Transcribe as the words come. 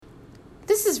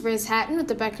This is Riz Hatton with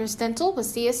the Becker's Dental with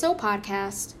CSO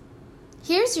podcast.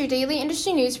 Here's your daily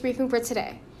industry news briefing for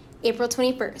today, April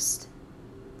 21st.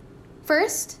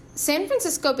 First, San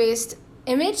Francisco-based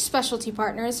Image Specialty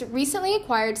Partners recently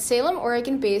acquired Salem,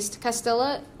 Oregon-based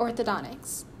Castella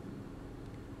Orthodontics.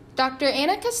 Dr.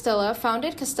 Anna Castella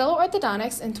founded Castella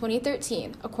Orthodontics in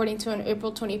 2013, according to an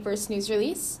April 21st news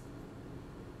release.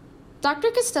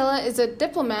 Dr. Castella is a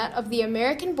diplomat of the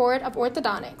American Board of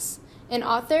Orthodontics, an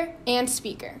author and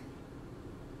speaker.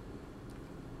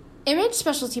 Image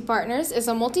Specialty Partners is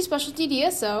a multi-specialty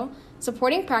DSO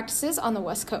supporting practices on the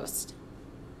West Coast.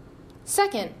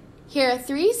 Second, here are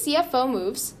 3 CFO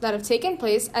moves that have taken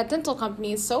place at dental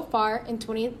companies so far in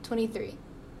 2023.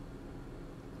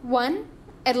 1.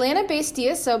 Atlanta-based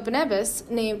DSO Benevis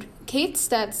named Kate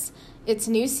Stetz its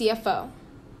new CFO.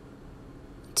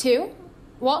 2.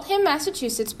 Waltham,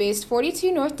 Massachusetts-based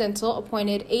 42 North Dental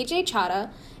appointed A.J.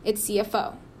 Chadha its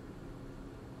CFO.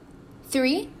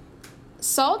 3.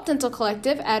 Salt Dental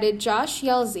Collective added Josh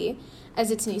Yelzy as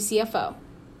its new CFO.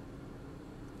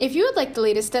 If you would like the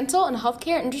latest dental and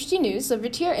healthcare industry news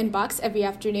delivered to your inbox every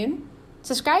afternoon,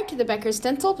 subscribe to the Becker's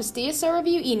Dental DSO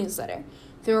Review e-newsletter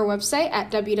through our website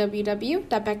at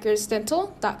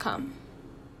www.beckersdental.com.